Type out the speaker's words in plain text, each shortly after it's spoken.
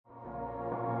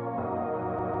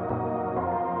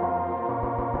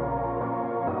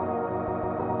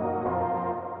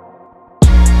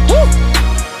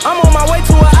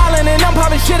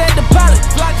shit at the pilot.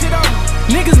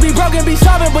 Niggas be broken, be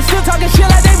starving, but still talking shit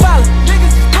like they violent.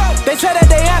 They say that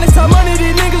they honest, how money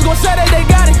these niggas gon' say that they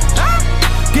got it.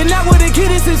 Getting out with the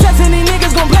kid is success and these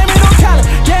niggas gon' blame it on talent.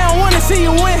 They don't wanna see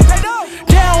you win.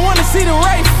 They don't wanna see the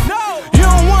race. You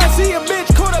don't wanna see a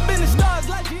bitch caught up in the stars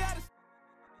like you had.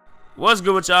 What's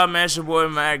good with y'all, man? It's your boy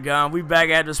MattGotEm. We back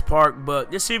at this park,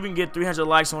 but let's see if we can get 300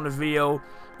 likes on the video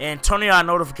and turn y'all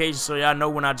notifications so y'all know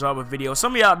when I drop a video.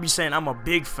 Some of y'all be saying I'm a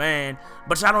big fan,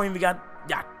 but y'all don't even got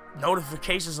y'all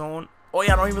notifications on, or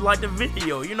y'all don't even like the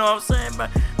video. You know what I'm saying? But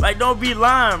like, don't be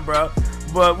lying, bro.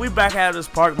 But we back at this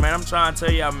park, man. I'm trying to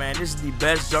tell y'all, man, this is the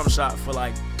best jump shot for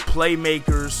like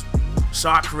playmakers,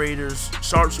 shot creators,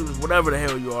 sharpshooters, whatever the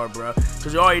hell you are, bro.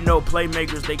 Because you already know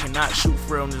playmakers, they cannot shoot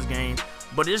for real in this game.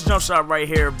 But this jump shot right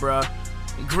here, bro,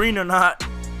 green or not,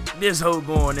 this hoe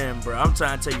going in, bro. I'm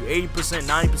trying to tell you, 80%,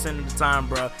 90% of the time,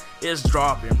 bro, it's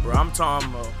dropping, bro. I'm talking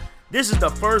about, this is the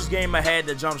first game I had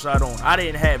the jump shot on. I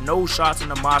didn't have no shots in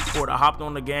the mod court. I hopped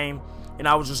on the game, and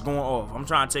I was just going off. I'm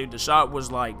trying to tell you, the shot was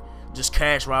like, just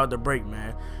cash right out the break,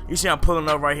 man. You see I'm pulling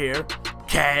up right here.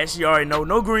 Cash, you already know.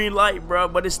 No green light, bro,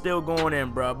 but it's still going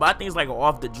in, bro. But I think it's like an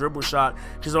off the dribble shot,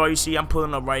 because all you see, I'm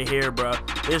pulling up right here, bro.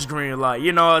 It's green light.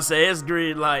 You know what I'm saying? It's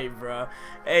green light, bro.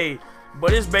 Hey,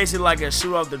 but it's basically like a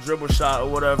shoot off the dribble shot or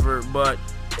whatever. But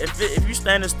if you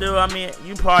standing still, I mean,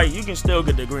 you can still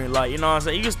get the green light. You know what I'm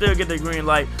saying? You can still get the green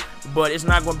light, but it's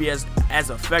not going to be as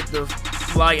effective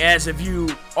like as if you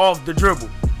off the dribble.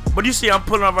 But you see I'm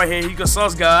pulling up right here. You can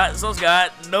sauce God,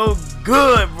 no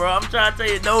good, bro. I'm trying to tell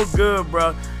you, no good,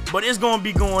 bro. But it's gonna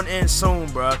be going in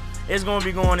soon, bro. It's gonna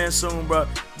be going in soon, bro.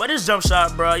 But this jump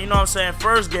shot, bro, you know what I'm saying?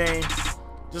 First game,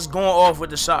 just going off with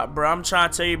the shot, bro. I'm trying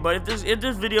to tell you, but if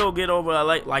this video get over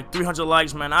like 300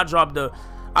 likes, man, I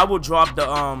will drop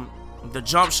the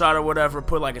jump shot or whatever,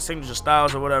 put like a signature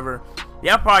styles or whatever.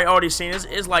 Y'all probably already seen it.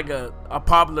 It's like a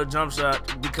popular jump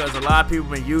shot because a lot of people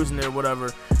been using it or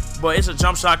whatever. But it's a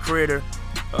jump shot creator.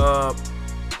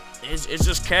 It's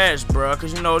just cash, bro.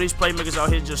 Cause you know these playmakers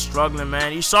out here just struggling,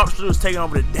 man. These sharpshooters taking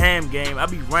over the damn game. I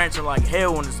be ranting like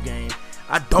hell on this game.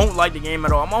 I don't like the game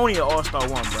at all. I'm only an All-Star 1,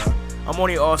 bro. I'm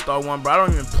only an All-Star 1, bro. I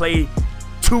don't even play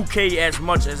 2K as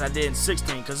much as I did in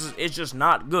 16, cause it's just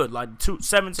not good. Like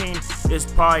 17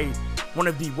 is probably one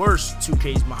of the worst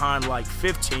 2Ks behind like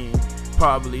 15,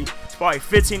 probably. Probably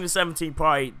 15 to 17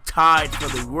 probably tied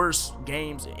for the worst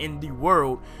games in the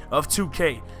world of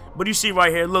 2K. But you see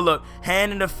right here, look,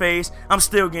 hand in the face. I'm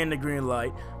still getting the green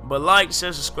light. But like,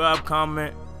 share, subscribe,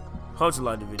 comment. Hope you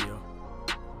like the video.